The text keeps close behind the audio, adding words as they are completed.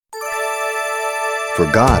For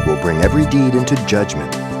God will bring every deed into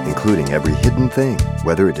judgment, including every hidden thing,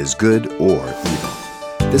 whether it is good or evil.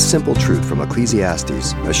 This simple truth from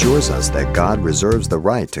Ecclesiastes assures us that God reserves the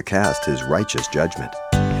right to cast his righteous judgment.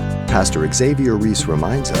 Pastor Xavier Reese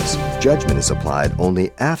reminds us judgment is applied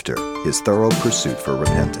only after his thorough pursuit for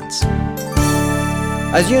repentance.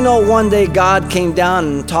 As you know, one day God came down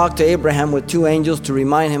and talked to Abraham with two angels to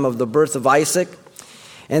remind him of the birth of Isaac.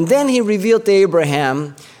 And then he revealed to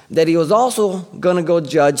Abraham that he was also going to go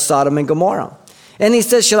judge Sodom and Gomorrah. And he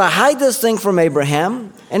said, "Shall I hide this thing from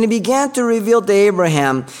Abraham?" And he began to reveal to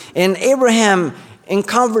Abraham. And Abraham, in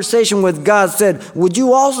conversation with God, said, "Would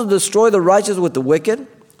you also destroy the righteous with the wicked?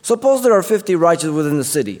 Suppose there are 50 righteous within the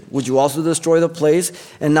city. Would you also destroy the place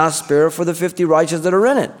and not spare for the 50 righteous that are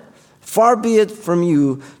in it? Far be it from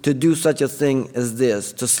you to do such a thing as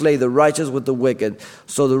this, to slay the righteous with the wicked,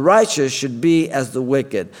 so the righteous should be as the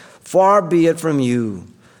wicked. Far be it from you.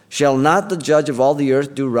 Shall not the judge of all the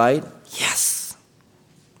earth do right? Yes."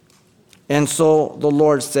 And so the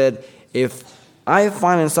Lord said, "If I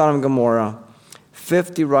find in Sodom and Gomorrah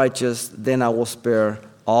 50 righteous, then I will spare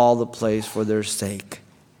all the place for their sake."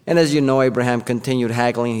 And as you know, Abraham continued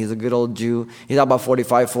haggling. He's a good old Jew. He's about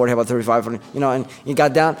 45, 40, about 35, 40, and he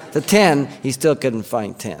got down to 10. He still couldn't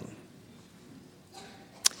find 10.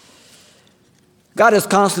 God is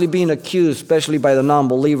constantly being accused, especially by the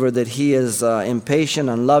non-believer, that he is impatient,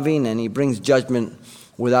 unloving, and he brings judgment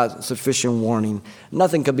without sufficient warning.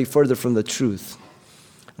 Nothing could be further from the truth.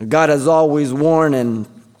 God has always warned, and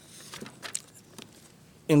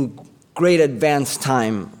in great advance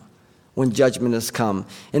time, when judgment has come.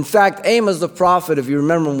 In fact, Amos the prophet, if you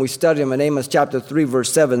remember when we studied him in Amos chapter 3,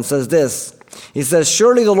 verse 7, says this. He says,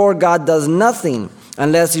 "Surely the Lord God does nothing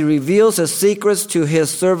unless he reveals his secrets to his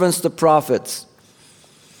servants, the prophets."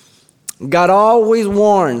 God always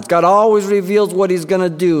warns. God always reveals what he's going to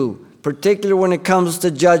do, particularly when it comes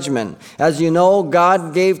to judgment. As you know,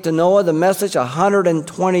 God gave to Noah the message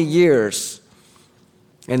 120 years.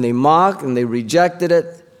 And they mocked and they rejected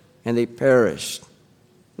it and they perished.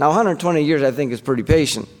 Now, 120 years, I think, is pretty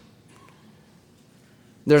patient.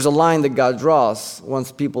 There's a line that God draws.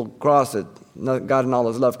 Once people cross it, God in all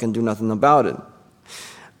his love can do nothing about it.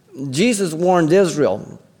 Jesus warned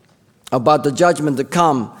Israel about the judgment to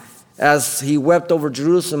come as he wept over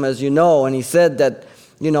Jerusalem, as you know, and he said that,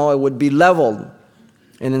 it would be leveled.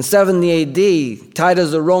 And in 70 A.D., Titus,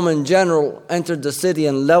 the Roman general, entered the city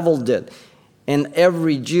and leveled it. And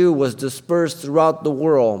every Jew was dispersed throughout the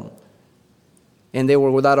world. And they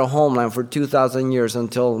were without a homeland for 2,000 years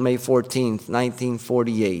until May 14th,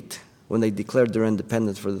 1948, when they declared their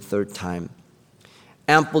independence for the third time.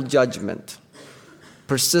 Ample judgment,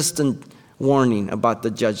 persistent warning about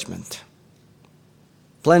the judgment.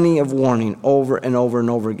 Plenty of warning over and over and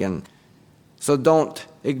over again. So don't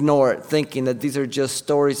ignore it, thinking that these are just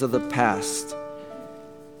stories of the past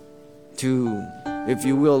to, if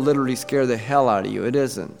you will, literally scare the hell out of you. It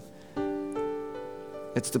isn't.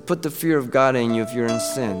 It's to put the fear of God in you if you're in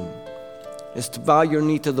sin. It's to bow your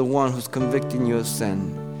knee to the one who's convicting you of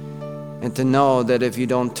sin. And to know that if you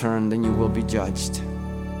don't turn, then you will be judged.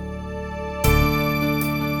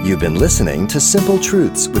 You've been listening to Simple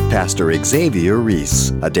Truths with Pastor Xavier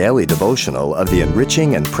Reese, a daily devotional of the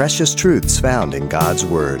enriching and precious truths found in God's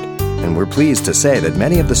Word. And we're pleased to say that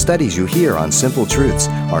many of the studies you hear on Simple Truths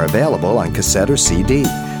are available on cassette or CD.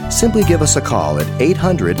 Simply give us a call at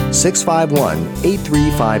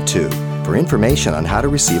 800-651-8352 for information on how to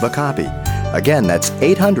receive a copy. Again, that's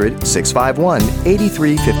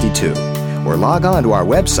 800-651-8352. Or log on to our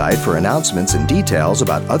website for announcements and details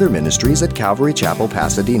about other ministries at Calvary Chapel,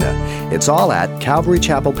 Pasadena. It's all at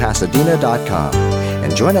calvarychapelpasadena.com.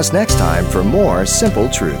 And join us next time for more Simple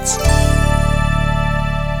Truths.